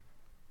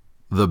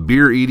The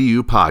Beer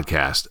EDU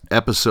Podcast,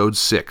 Episode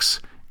 6,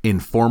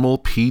 Informal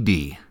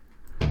PD.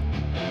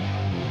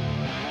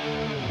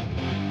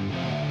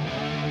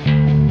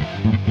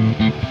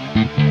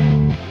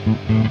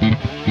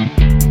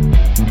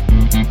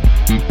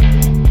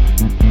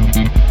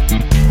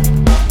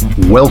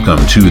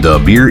 Welcome to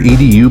the Beer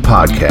EDU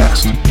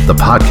Podcast, the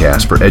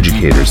podcast for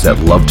educators that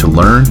love to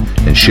learn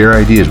and share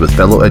ideas with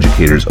fellow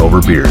educators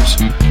over beers,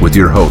 with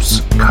your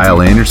hosts,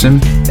 Kyle Anderson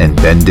and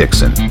Ben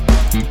Dixon.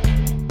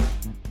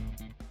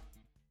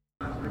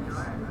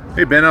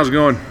 Hey Ben, how's it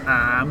going?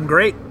 I'm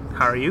great.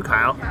 How are you,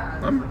 Kyle?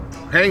 I'm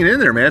hanging in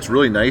there, man. It's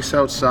really nice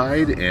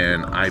outside,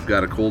 and I've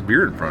got a cold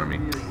beer in front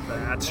of me.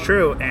 That's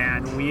true,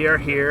 and we are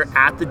here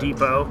at the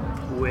depot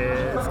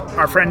with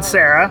our friend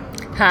Sarah.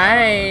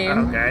 Hi.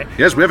 Okay.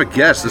 Yes, we have a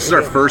guest. This is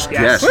our first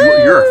guest. Woo!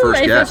 You're our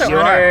first I guest. feel so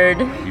honored.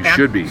 You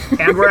should be.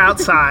 And we're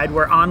outside.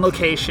 We're on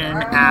location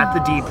at the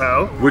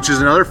depot. Which is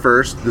another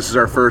first. This is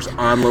our first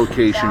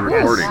on-location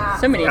recording.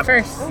 So many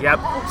firsts. Yep.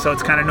 So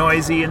it's kind of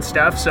noisy and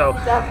stuff. So,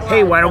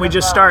 hey, why don't we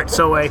just start?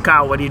 So,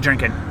 Kyle, what are you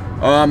drinking?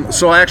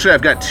 So actually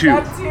I've got two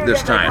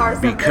this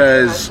time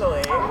because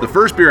the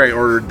first beer I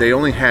ordered, they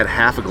only had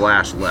half a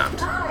glass left.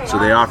 So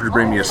they offered to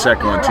bring me a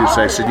second one too.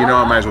 So I said,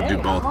 I might as well do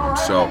both of them.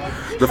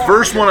 So the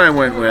first one I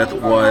went with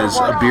was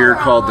a beer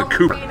called the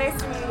Cooper.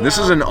 This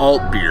is an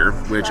alt beer,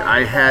 which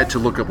I had to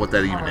look up what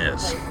that even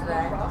is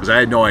because I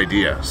had no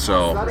idea.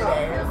 So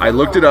I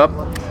looked it up.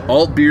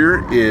 Alt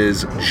beer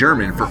is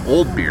German for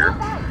old beer.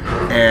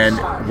 And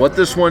what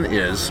this one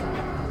is,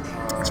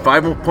 it's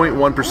 5.1%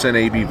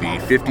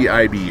 ABV, 50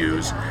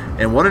 IBUs,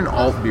 and what an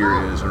alt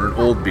beer is, or an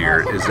old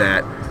beer, is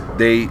that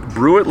they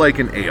brew it like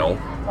an ale.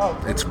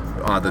 It's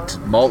the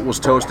malt was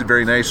toasted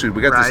very nicely.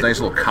 We got this nice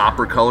little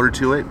copper color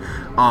to it,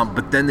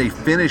 but then they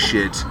finish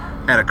it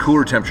at a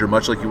cooler temperature,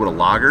 much like you would a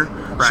lager.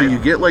 Right. So you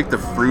get like the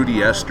fruity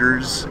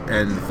esters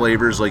and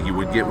flavors like you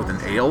would get with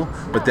an ale,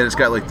 but then it's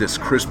got like this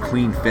crisp,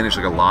 clean finish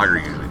like a lager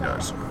usually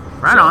does.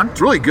 Right on. It's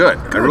really good.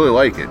 I really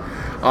like it.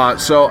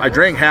 So I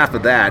drank half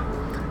of that.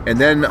 And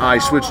then I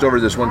switched over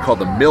to this one called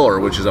the Miller,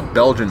 which is a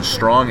Belgian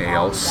strong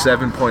ale,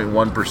 7.1%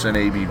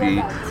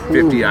 ABV,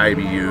 50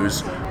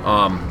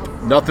 IBUs.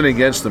 Nothing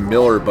against the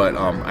Miller, but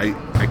I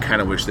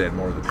kind of wish they had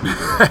more of the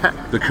Cooper.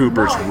 The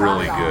Cooper's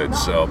really good.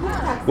 So,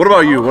 what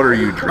about you? What are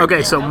you drinking?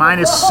 Okay, so mine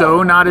is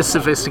so not as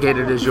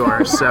sophisticated as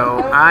yours. So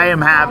I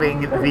am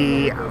having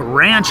the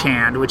Ranch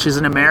Hand, which is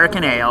an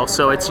American ale.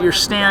 So it's your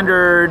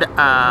standard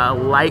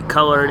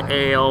light-colored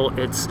ale.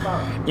 It's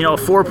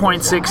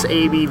 4.6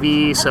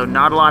 ABV, so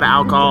not a lot of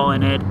alcohol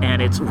in it,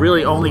 and it's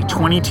really only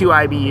 22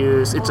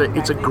 IBUs.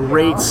 It's a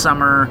great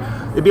summer.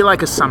 It'd be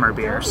like a summer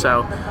beer,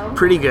 so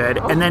pretty good.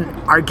 And then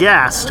our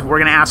guest, we're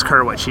gonna ask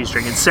her what she's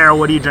drinking. Sarah,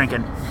 what are you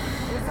drinking?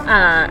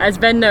 As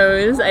Ben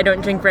knows, I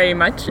don't drink very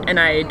much, and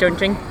I don't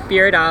drink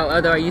beer at all,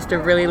 although I used to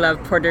really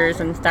love porters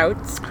and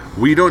stouts.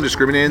 We don't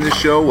discriminate in this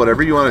show.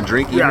 Whatever you want to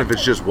drink, even if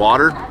it's just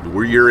water,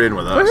 you're in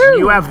with us. Woo-hoo!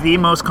 You have the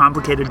most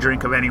complicated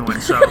drink of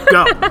anyone, so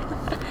go.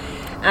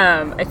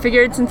 I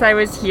figured since I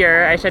was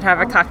here, I should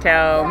have a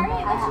cocktail.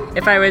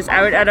 If I was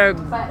out at a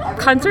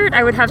concert,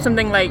 I would have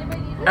something like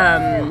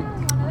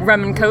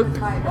rum and coke.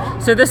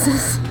 So this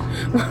is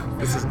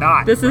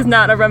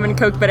not a rum and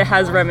coke, but it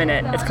has rum in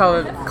it. It's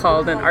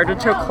called an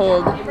artichoke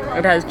hold.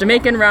 It has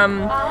Jamaican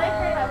rum,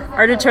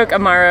 artichoke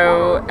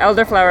amaro,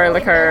 elderflower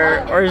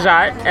liqueur,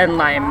 orgeat, and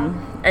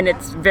lime. And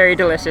it's very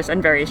delicious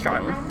and very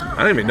strong.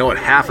 I don't even know what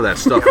half of that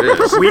stuff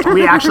is.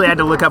 we actually had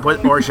to look up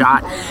what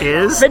orgeat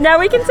is. But now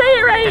we can say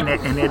it right.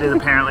 And it is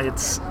apparently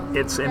it's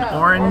an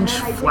orange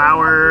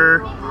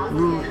flower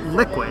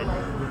liquid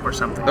or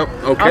something. Oh,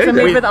 okay. Also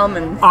made with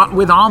almonds.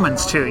 With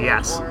almonds too,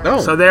 yes. Oh.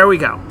 So there we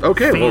go.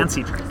 Okay.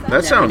 Fancy drink.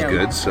 That sounds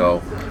good.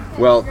 So,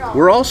 well,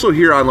 we're also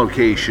here on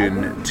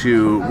location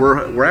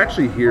we're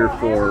actually here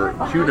for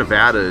Q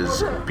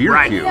Nevada's Beer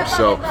Q.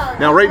 So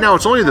now right now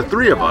it's only the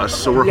three of us,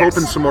 so we're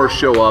hoping some more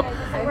show up.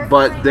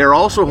 But they're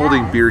also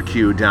holding Beer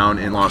Q down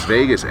in Las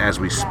Vegas as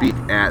we speak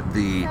at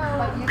the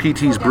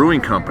PT's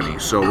Brewing Company.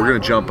 So we're going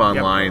to jump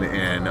online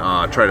and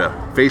try to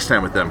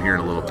FaceTime with them here in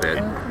a little bit.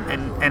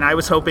 And I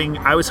was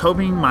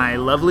hoping my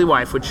lovely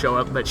wife would show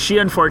up, but she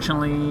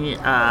unfortunately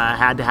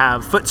had to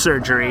have foot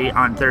surgery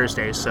on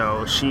Thursday.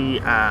 So she's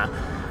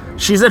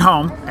at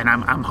home, and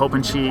I'm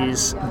hoping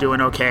she's doing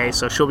okay.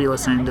 So she'll be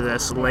listening to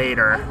this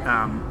later.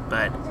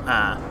 But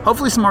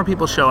hopefully some more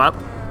people show up.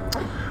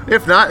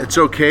 If not, it's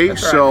okay.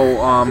 That's so,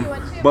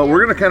 but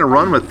we're gonna kind of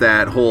run with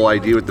that whole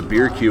idea with the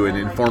Beer Q and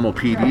Informal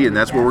PD, and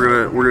that's what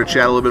we're gonna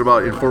chat a little bit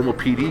about Informal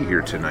PD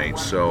here tonight.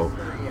 So,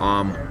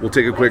 we'll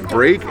take a quick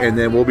break, and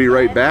then we'll be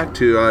right back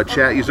to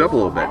chat you up a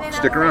little bit.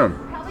 Stick around.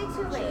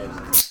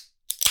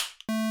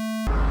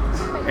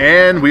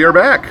 And we are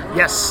back.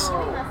 Yes.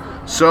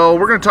 So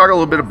we're going to talk a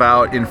little bit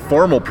about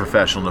informal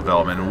professional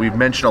development, and we've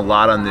mentioned a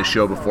lot on this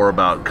show before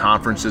about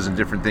conferences and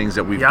different things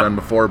that we've done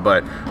before,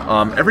 but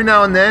every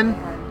now and then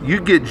you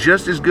get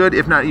just as good,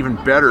 if not even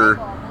better,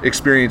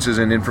 experiences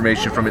and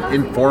information from an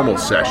informal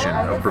session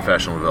of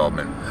professional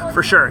development.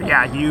 For sure,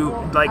 yeah.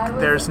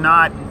 There's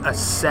not a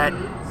set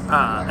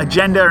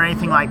agenda or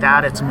anything like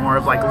that. It's more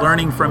of like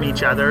learning from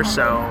each other.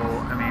 So,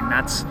 I mean,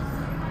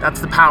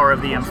 that's the power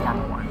of the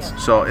informal ones.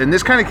 So, and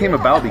this kind of came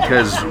about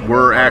because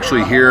we're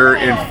actually here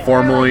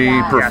informally,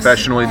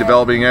 professionally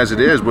developing as it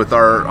is with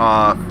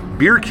our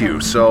beer queue.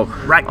 So,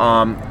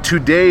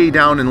 today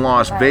down in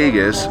Las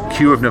Vegas,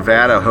 Q of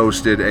Nevada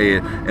hosted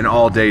an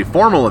all-day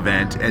formal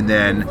event, and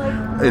then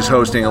is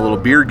hosting a little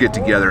beer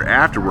get-together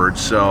afterwards.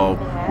 So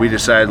we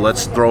decided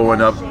let's throw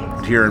one up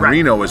here in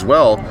Reno as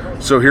well.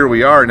 So here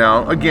we are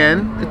now.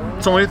 Again,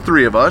 it's only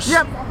 3 of us.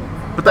 Yep.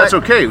 But that's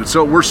okay.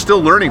 So we're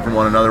still learning from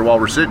one another while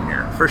we're sitting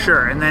here. For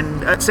sure. And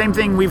then same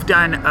thing, we've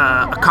done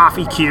a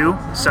coffee queue.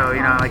 So,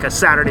 like a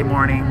Saturday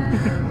morning,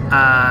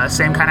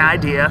 same kind of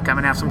idea. Come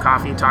and have some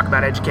coffee, talk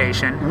about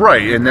education.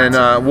 Right. And then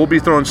we'll be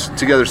throwing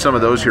together some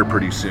of those here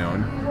pretty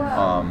soon.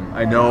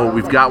 I know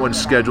we've got one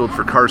scheduled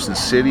for Carson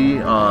City.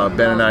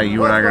 Ben and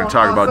you and I are going to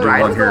talk about doing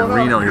one here in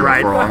Reno here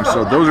before long.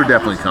 So those are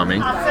definitely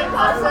coming.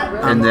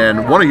 And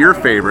then one of your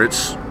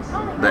favorites,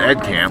 the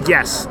Ed Camp.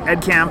 Yes,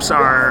 Ed Camps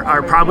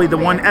are probably the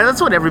one.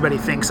 That's what everybody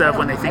thinks of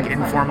when they think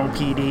Informal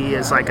PD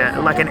is like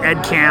an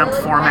Ed Camp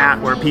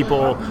format where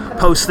people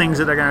post things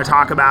that they're going to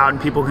talk about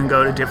and people can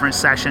go to different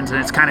sessions, and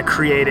it's kind of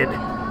created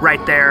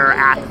right there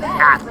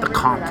at the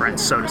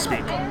conference, so to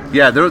speak.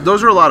 Yeah,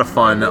 those are a lot of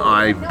fun.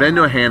 I've been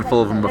to a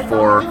handful of them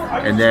before,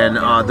 and then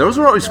those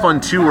are always fun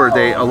too, where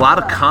a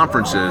lot of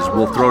conferences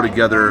will throw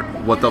together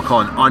what they'll call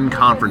an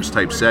unconference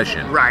type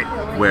session. Right.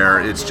 Where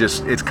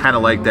it's kind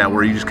of like that,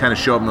 where you just kind of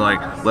show up and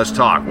like, let's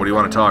talk. What do you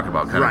want to talk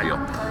about? Kind of deal.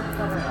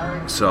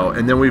 So,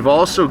 and then we've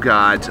also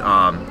got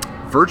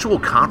virtual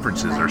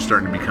conferences are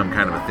starting to become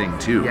kind of a thing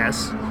too.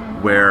 Yes.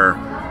 Where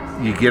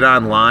you get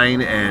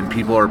online and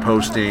people are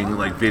posting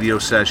like video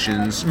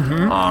sessions,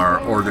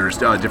 or there's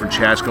different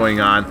chats going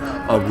on.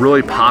 A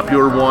really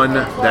popular one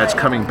that's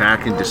coming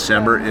back in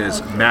December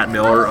is Matt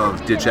Miller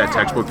of Ditch That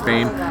Textbook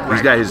fame.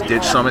 He's got his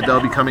Ditch Summit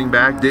that'll be coming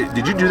back.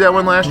 Did you do that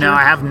one last year? No,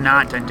 I have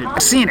not.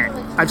 I've seen it.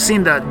 I've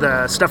seen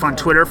the stuff on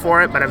Twitter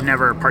for it, but I've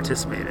never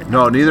participated.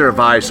 No, neither have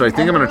I. So I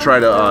think I'm going to try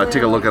to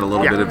take a look at a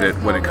little bit of it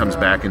when it comes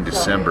back in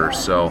December.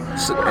 So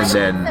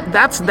then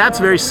that's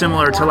very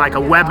similar to like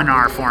a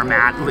webinar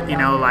format.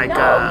 Like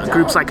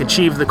groups like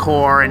Achieve the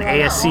Core and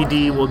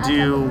ASCD will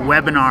do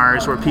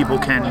webinars where people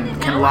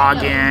can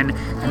log in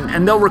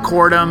and they'll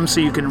record them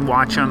so you can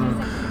watch them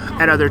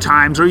at other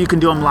times, or you can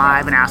do them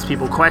live and ask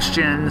people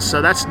questions.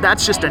 So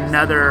that's just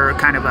another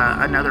kind of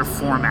another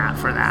format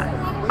for that.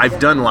 I've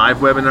done live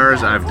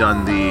webinars. I've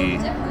done the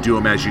do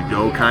them as you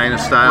go kind of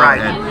style,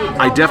 and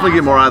I definitely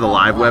get more out of the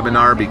live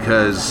webinar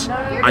because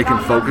I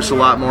can focus a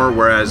lot more.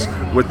 Whereas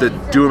with the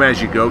do them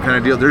as you go kind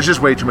of deal, there's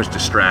just way too much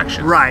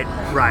distraction. Right.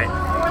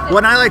 Well,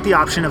 and I like the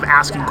option of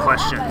asking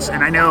questions,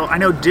 and I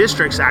know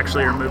districts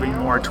actually are moving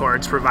more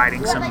towards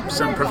providing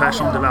some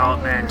professional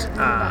development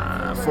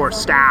for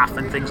staff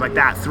and things like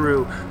that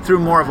through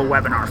more of a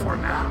webinar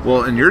format.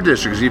 Well, and your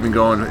district is even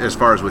going as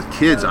far as with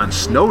kids on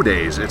snow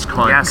days. It's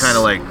kind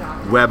of like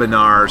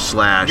webinar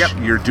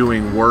 / you're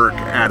doing work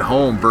at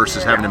home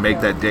versus having to make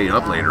that day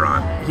up later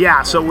on.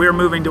 Yeah, so we're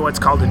moving to what's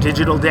called a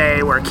digital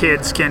day, where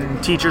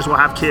teachers will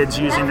have kids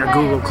using their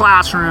Google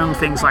Classroom,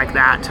 things like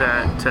that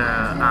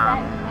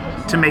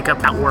to make up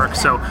that work.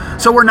 So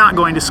we're not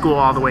going to school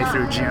all the way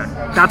through June.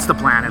 That's the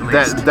plan, at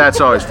least. That's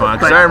always fun.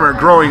 Because I remember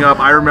growing up,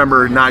 I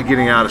remember not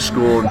getting out of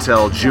school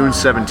until June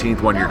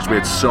 17th one year because we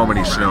had so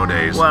many snow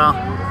days. Well,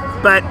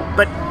 but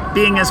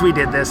being as we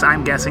did this,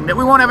 I'm guessing that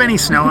we won't have any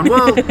snow, and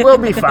we'll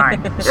be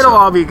fine. It'll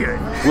all be good.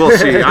 We'll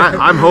see.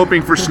 I'm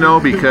hoping for snow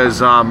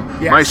because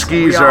my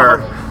skis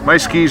are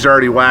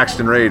already waxed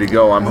and ready to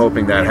go. I'm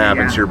hoping that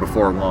happens here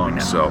before long.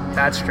 So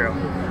that's true.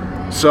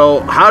 So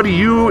how do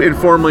you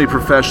informally,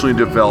 professionally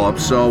develop?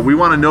 So we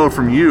want to know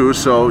from you.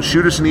 So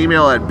shoot us an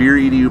email at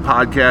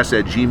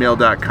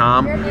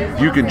beeredupodcast@gmail.com.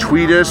 You can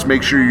tweet us.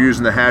 Make sure you're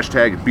using the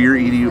hashtag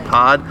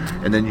beeredupod.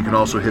 And then you can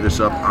also hit us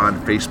up on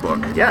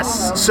Facebook.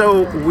 Yes.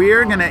 So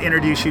we're going to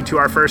introduce you to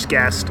our first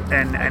guest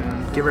and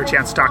give her a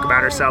chance to talk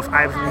about herself.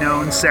 I've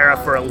known Sarah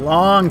for a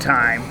long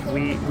time.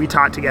 We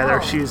taught together.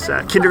 She's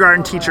a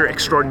kindergarten teacher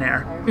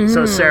extraordinaire.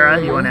 So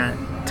Sarah, you want to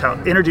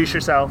introduce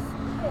yourself?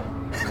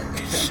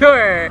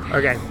 Sure.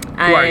 Okay.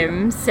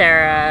 I'm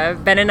Sarah.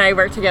 Ben and I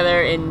worked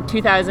together in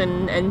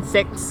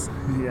 2006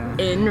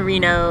 in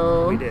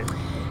Reno. We did.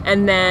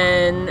 And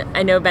then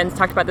I know Ben's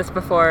talked about this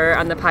before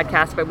on the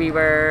podcast, but we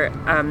were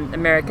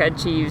America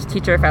Achieves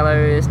Teacher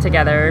Fellows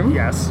together.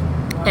 Yes.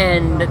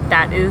 And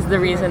that is the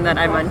reason that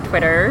I'm on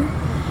Twitter.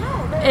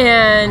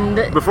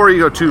 And before you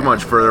go too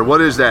much further,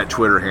 what is that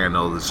Twitter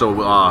handle so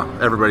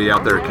everybody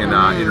out there can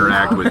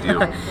interact with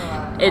you?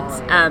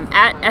 It's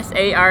at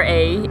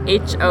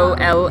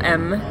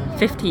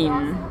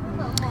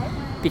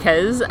SARAHOLM15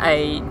 because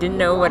I didn't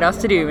know what else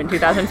to do in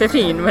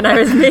 2015 when I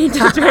was made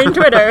to join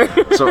Twitter.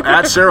 So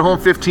at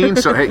SarahHolm15,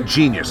 so hey,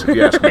 genius if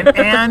you ask me.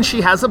 And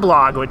she has a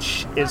blog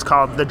which is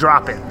called The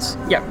Drop-Ins.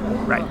 Yep.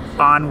 Right.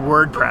 On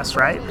WordPress,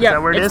 right? Yeah. Is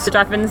that where it is? It's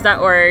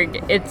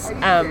thedropins.org. It's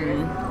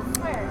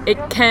It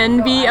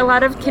can be a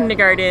lot of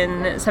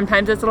kindergarten.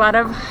 Sometimes it's a lot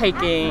of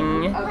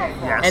hiking,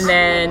 and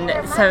then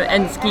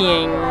and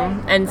skiing,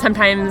 and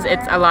sometimes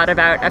it's a lot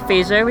about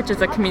aphasia, which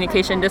is a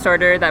communication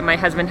disorder that my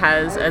husband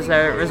has as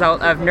a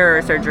result of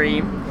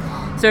neurosurgery.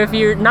 So if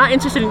you're not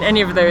interested in any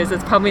of those,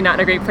 it's probably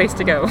not a great place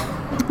to go.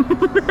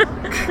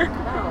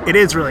 It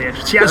is really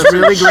interesting. She has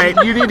really great.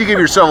 You need to give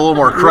yourself a little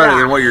more credit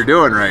than what you're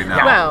doing right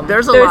now. Well,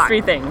 there's a those lot.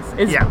 3 things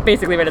is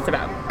basically what it's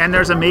about. And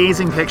there's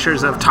amazing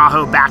pictures of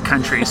Tahoe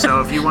backcountry. So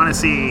if you want to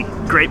see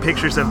great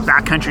pictures of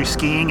backcountry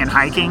skiing and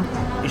hiking,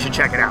 you should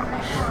check it out.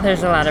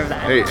 There's a lot of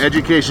that. Hey,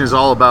 education is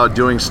all about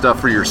doing stuff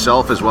for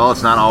yourself as well.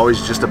 It's not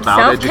always just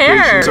about self-care.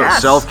 Education. So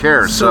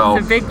self-care. So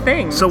it's a big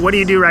thing. So what do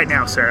you do right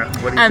now, Sarah?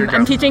 What is your job?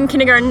 I'm teaching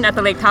kindergarten at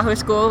the Lake Tahoe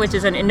School, which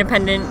is an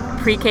independent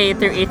pre-K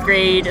through 8th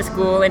grade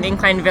school in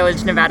Incline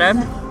Village, Nevada,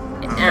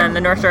 and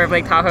the North Shore of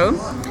Lake Tahoe.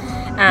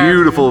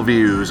 Beautiful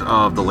views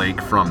of the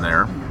lake from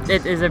there.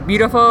 It is a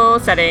beautiful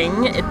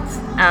setting.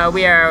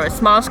 We are a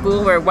small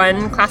school. We're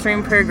 1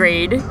 classroom per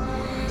grade,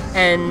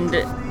 and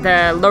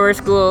the lower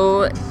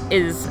school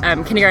is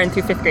kindergarten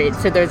through 5th grade.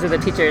 So those are the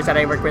teachers that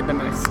I work with the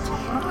most.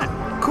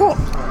 Cool.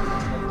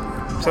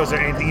 So is there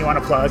anything you want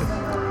to plug?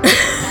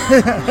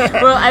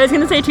 Well, I was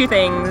going to say 2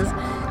 things.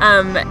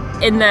 On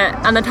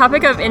the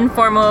topic of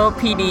Informal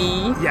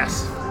PD,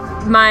 Yes.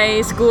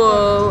 my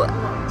school.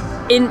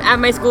 At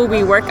my school,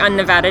 we work on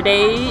Nevada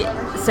Day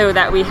so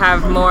that we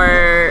have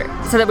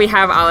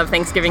all of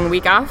Thanksgiving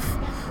week off.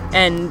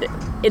 And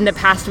in the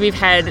past, we've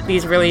had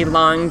these really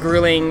long,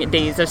 grueling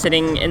days of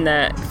sitting in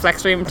the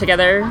flex room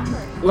together,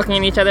 looking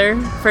at each other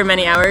for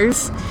many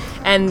hours.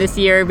 And this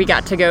year, we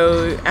got to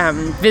go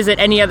visit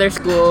any other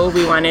school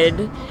we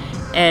wanted,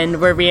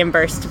 and we're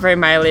reimbursed for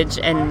mileage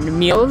and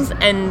meals.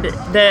 And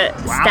the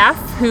staff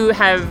who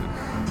have,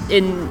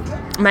 in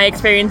my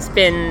experience,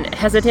 been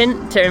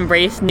hesitant to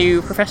embrace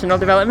new professional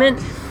development,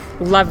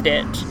 loved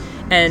it.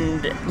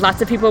 And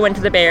lots of people went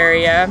to the Bay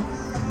Area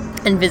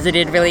and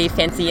visited really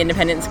fancy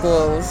independent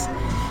schools.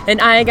 And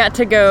I got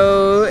to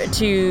go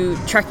to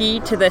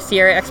Truckee to the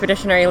Sierra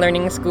Expeditionary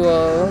Learning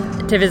School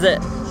to visit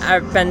our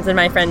friends and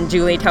my friend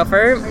Julie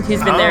Telfer,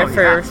 who's been there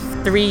for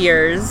 3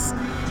 years,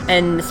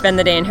 and spend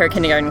the day in her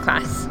kindergarten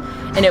class.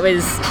 And it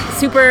was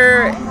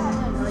super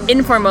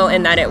informal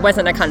in that it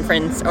wasn't a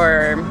conference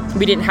or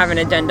we didn't have an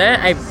agenda.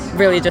 I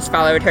really just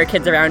followed her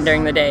kids around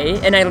during the day,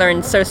 and I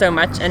learned so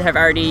much and have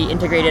already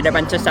integrated a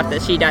bunch of stuff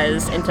that she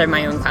does into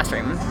my own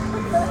classroom.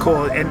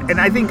 Cool. And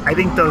I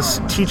think those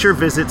teacher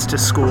visits to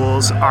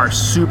schools are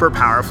super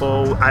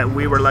powerful.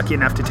 We were lucky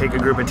enough to take a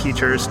group of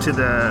teachers to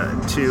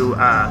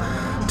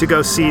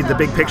go see the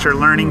big picture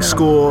learning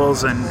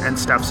schools and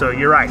stuff. So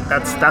you're right.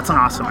 That's an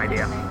awesome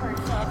idea.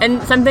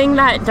 And something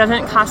that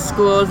doesn't cost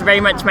schools very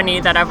much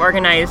money that I've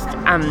organized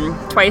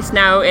twice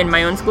now in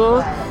my own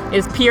school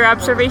is peer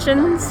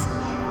observations.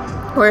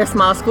 We're a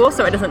small school,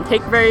 so it doesn't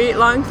take very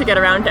long to get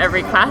around to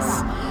every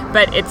class,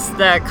 but it's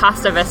the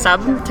cost of a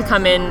sub to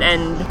come in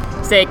and,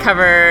 say,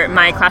 cover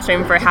my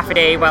classroom for half a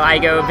day while I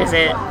go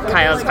visit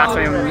Kyle's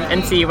classroom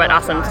and see what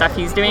awesome stuff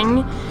he's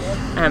doing.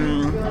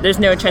 There's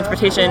no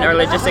transportation or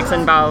logistics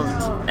involved,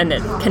 and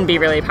it can be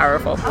really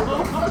powerful.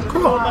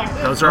 Cool.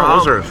 Those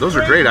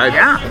are great.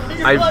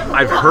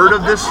 I've heard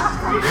of this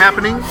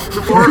happening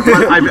before,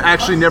 but I've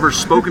actually never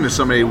spoken to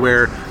somebody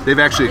where they've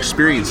actually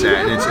experienced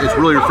that, and it's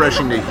really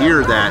refreshing to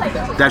hear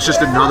that that's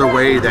just another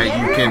way that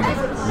you can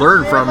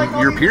learn from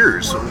your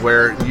peers,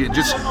 where you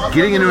just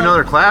getting into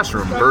another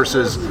classroom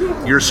versus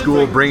your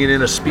school bringing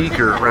in a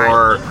speaker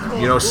or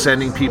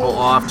sending people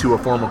off to a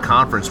formal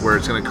conference where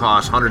it's going to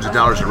cost hundreds of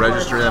dollars to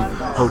register them,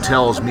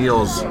 hotels,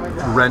 meals,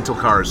 rental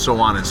cars, so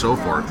on and so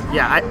forth.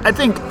 Yeah, I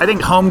think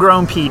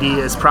homegrown PD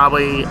is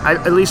probably,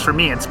 at least for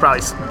me, it's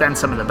probably been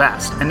some of the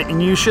best.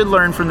 And you should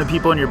learn from the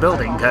people in your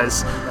building,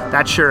 because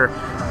that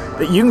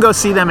you can go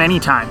see them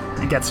anytime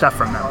and get stuff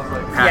from them.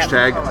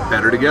 Hashtag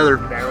better together.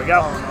 There we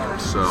go.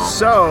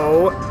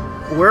 So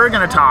we're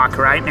going to talk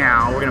right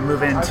now. We're going to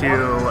move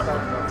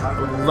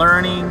into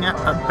learning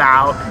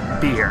about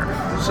beer.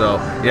 So,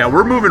 yeah,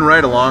 we're moving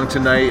right along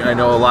tonight. I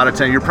know a lot of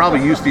time you're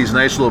probably used to these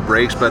nice little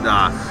breaks, but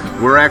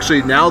we're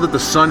actually, now that the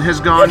sun has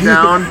gone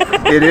down,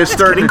 it is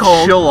starting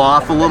to chill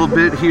off a little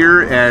bit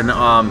here. And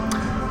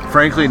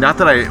frankly, not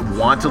that I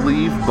want to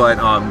leave, but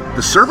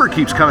the server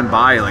keeps coming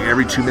by like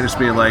every 2 minutes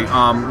being like,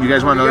 you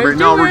guys want another break?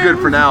 No, we're good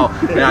for now.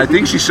 And I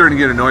think she's starting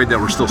to get annoyed that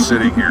we're still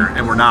sitting here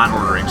and we're not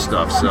ordering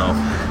stuff. So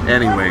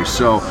anyway,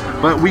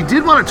 but we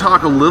did want to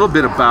talk a little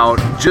bit about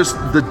just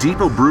the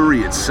Depot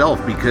Brewery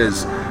itself,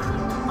 because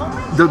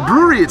the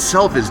brewery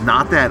itself is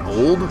not that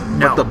old,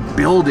 but the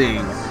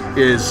building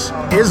is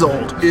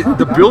old.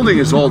 The building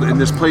is old,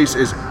 and this place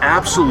is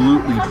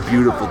absolutely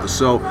beautiful.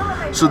 So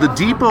the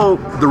Depot,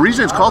 the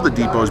reason it's called the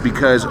Depot is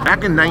because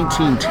back in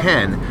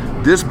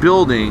 1910, this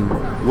building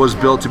was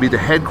built to be the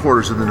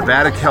headquarters of the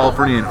Nevada,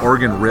 California, and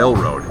Oregon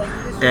Railroad.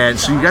 And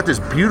so you got this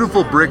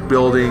beautiful brick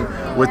building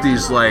with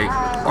these like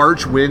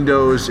arch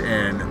windows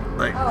and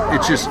like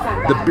it's just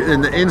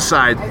in the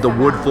inside, the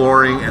wood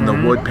flooring and the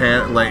wood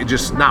pan, like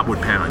just not wood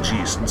paneling.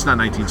 Geez, it's not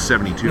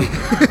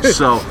 1972.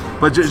 So,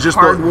 but just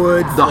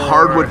the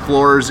hardwood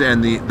floors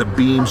and the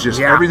beams, just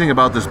everything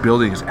about this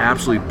building is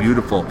absolutely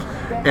beautiful.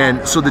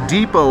 And so the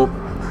Depot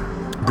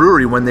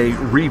Brewery, when they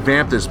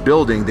revamped this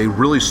building, they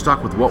really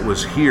stuck with what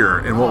was here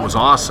and what was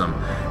awesome.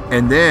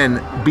 And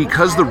then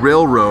because the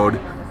railroad,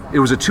 it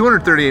was a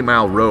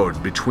 238-mile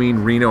road between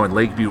Reno and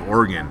Lakeview,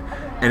 Oregon,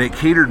 and it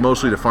catered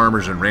mostly to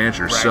farmers and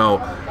ranchers. Right. So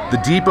the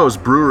Depot's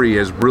brewery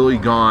has really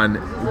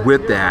gone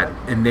with that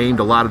and named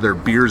a lot of their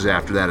beers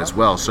after that as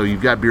well. So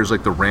you've got beers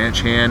like the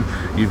Ranch Hand,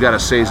 you've got a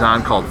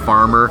Saison called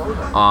Farmer.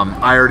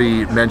 I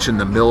already mentioned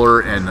the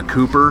Miller and the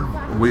Cooper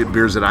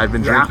beers that I've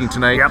been drinking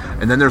tonight. Yep.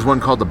 And then there's one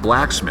called the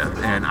Blacksmith.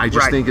 And I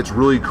just think it's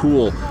really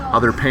cool how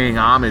they're paying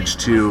homage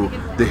to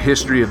the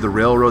history of the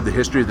railroad, the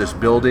history of this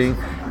building,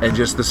 and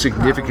just the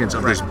significance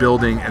of this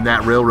building and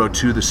that railroad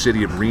to the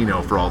city of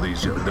Reno for all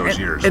those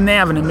years. And they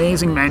have an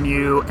amazing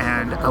menu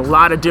and a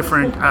lot of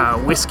different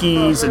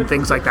whiskeys and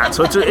things like that.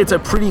 So it's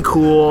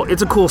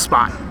a cool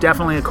spot.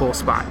 Definitely a cool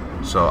spot.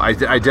 So I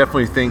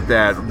definitely think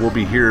that we'll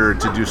be here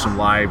to do some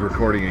live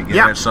recording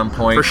again at some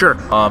point. For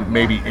sure.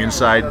 Maybe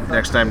inside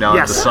next time now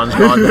that the sun's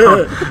gone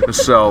down.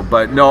 So,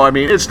 but no, I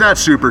mean, it's not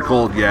super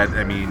cold yet.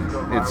 I mean,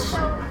 it's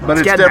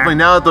definitely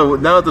now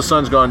that the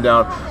sun's gone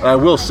down. I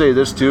will say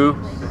this too.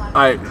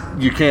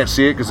 You can't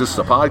see it because this is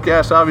a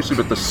podcast, obviously,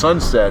 but the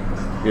sunset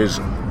is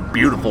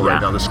beautiful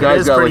right now. The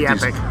sky's got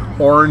like these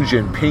orange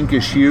and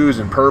pinkish hues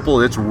and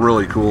purple. It's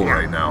really cool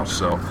right now.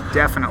 So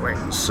definitely.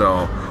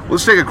 So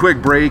let's take a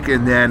quick break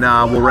and then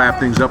we'll wrap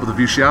things up with a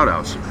few shout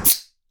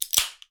outs.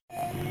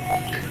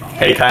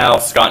 Hey Kyle,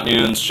 Scott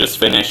Noons just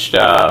finished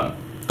the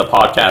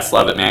podcast.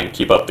 Love it, man.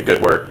 Keep up the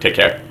good work. Take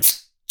care.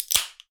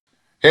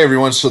 Hey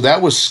everyone, so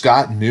that was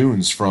Scott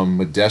Noons from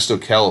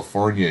Modesto,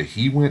 California.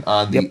 He went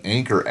on the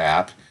Anchor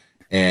app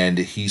and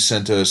he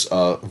sent us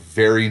a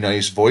very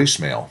nice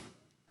voicemail.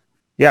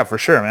 Yeah, for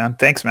sure, man.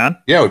 Thanks, man.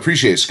 Yeah, we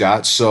appreciate it,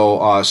 Scott.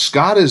 So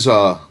Scott is,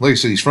 like I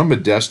said, he's from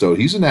Modesto.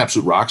 He's an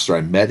absolute rock star.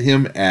 I met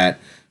him at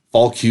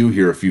Fall Q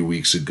here a few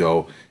weeks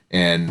ago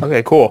and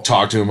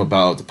talked to him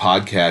about the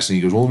podcast. And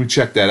he goes, well, let me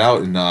check that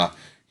out. And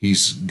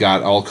he's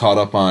got all caught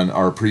up on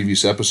our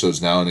previous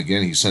episodes now. And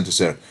again, he sent us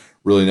a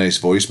really nice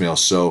voicemail.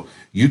 So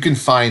you can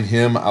find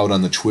him out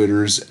on the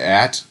Twitters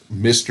at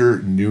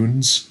Mr.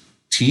 Noons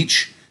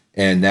Teach.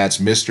 And that's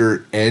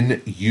Mr.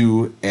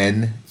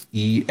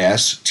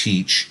 Nunes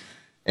Teach.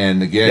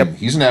 And again,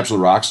 he's an absolute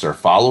rock star.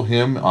 Follow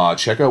him.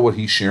 Check out what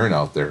he's sharing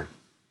out there.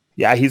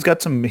 Yeah, he's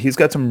got some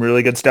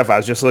really good stuff. I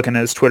was just looking at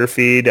his Twitter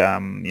feed.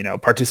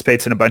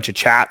 Participates in a bunch of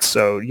chats.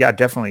 So yeah,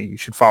 definitely you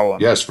should follow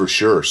him. Yes, for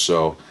sure.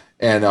 So,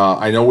 and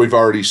I know we've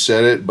already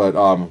said it, but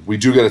we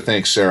do got to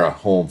thank Sarah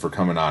Holm for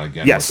coming on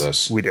again with us.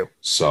 Yes, we do.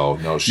 So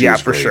no, she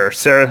was for great.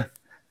 Sure.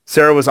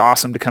 Sarah was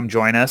awesome to come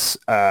join us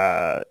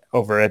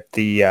over at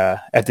the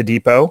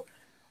Depot,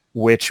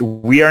 which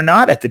we are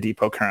not at the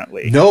Depot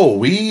currently. No,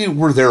 we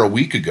were there a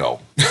week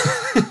ago.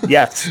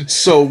 Yes.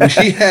 So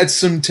we had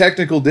some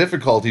technical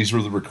difficulties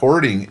with the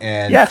recording,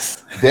 and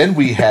then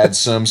we had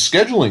some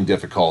scheduling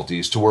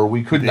difficulties to where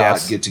we could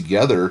not get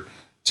together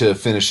to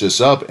finish this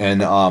up.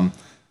 And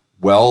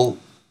well,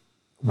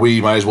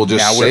 we might as well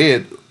just say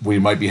it. We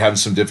might be having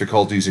some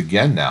difficulties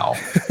again now.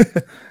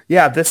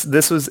 Yeah, this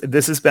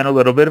has been a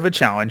little bit of a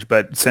challenge,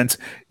 but since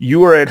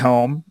you are at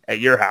home at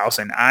your house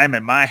and I'm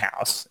at my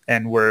house,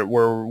 and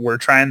we're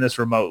trying this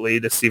remotely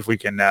to see if we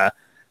can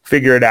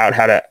figure it out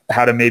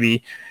how to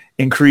maybe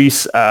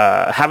increase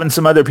having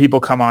some other people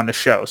come on the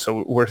show.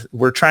 So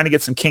we're trying to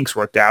get some kinks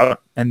worked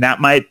out, and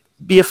that might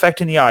be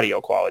affecting the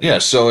audio quality. Yeah,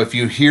 so if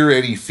you hear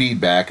any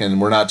feedback,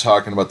 and we're not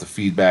talking about the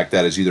feedback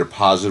that is either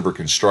positive or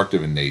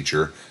constructive in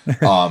nature,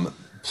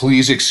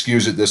 please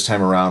excuse it this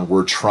time around.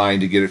 We're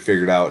trying to get it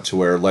figured out to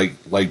where,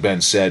 like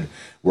Ben said,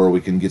 where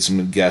we can get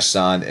some guests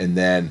on, and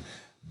then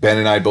Ben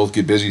and I both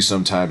get busy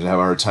sometimes and have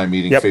a hard time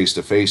meeting face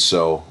to face.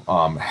 So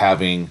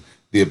having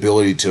the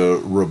ability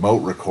to remote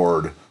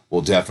record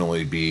will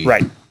definitely be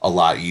a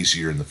lot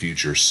easier in the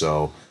future.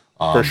 So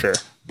for sure.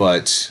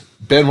 But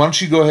Ben, why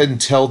don't you go ahead and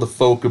tell the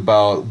folk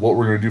about what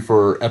we're going to do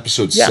for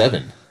episode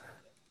 7?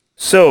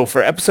 So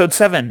for episode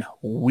 7,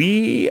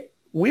 we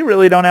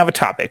really don't have a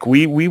topic.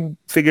 We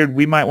figured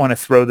we might want to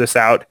throw this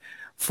out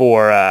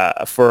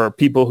for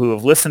people who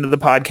have listened to the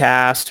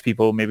podcast,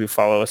 people who maybe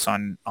follow us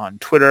on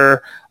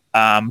Twitter,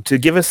 to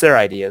give us their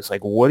ideas.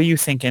 Like, what are you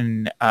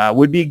thinking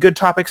would be good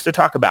topics to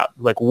talk about?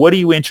 Like, what are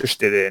you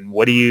interested in?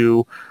 What do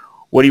you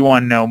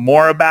want to know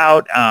more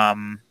about?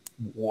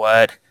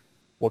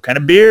 What kind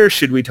of beer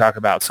should we talk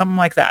about? Something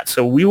like that.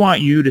 So we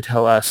want you to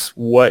tell us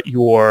what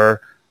you'd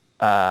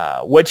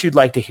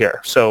like to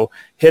hear. So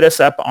hit us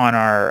up on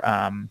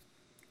our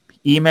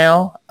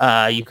email.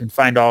 You can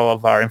find all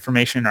of our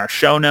information in our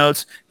show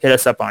notes. Hit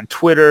us up on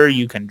Twitter.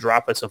 You can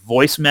drop us a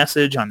voice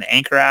message on the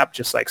Anchor app,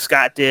 just like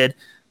Scott did.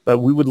 But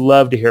we would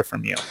love to hear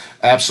from you.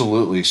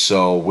 Absolutely.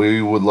 So we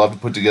would love to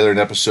put together an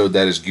episode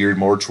that is geared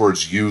more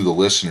towards you, the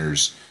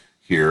listeners,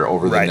 here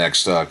over the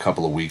next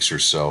couple of weeks or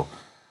so.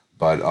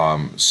 But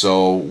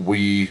so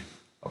we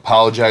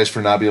apologize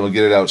for not being able to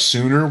get it out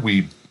sooner.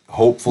 We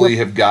hopefully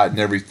have gotten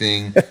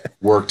everything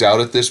worked out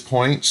at this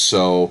point.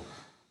 So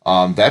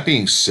that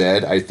being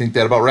said, I think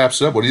that about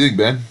wraps it up. What do you think,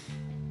 Ben?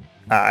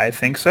 I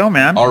think so,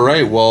 man. All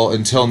right. Well,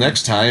 until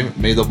next time,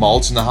 may the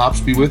malts and the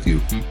hops be with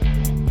you.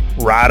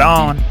 Right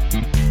on.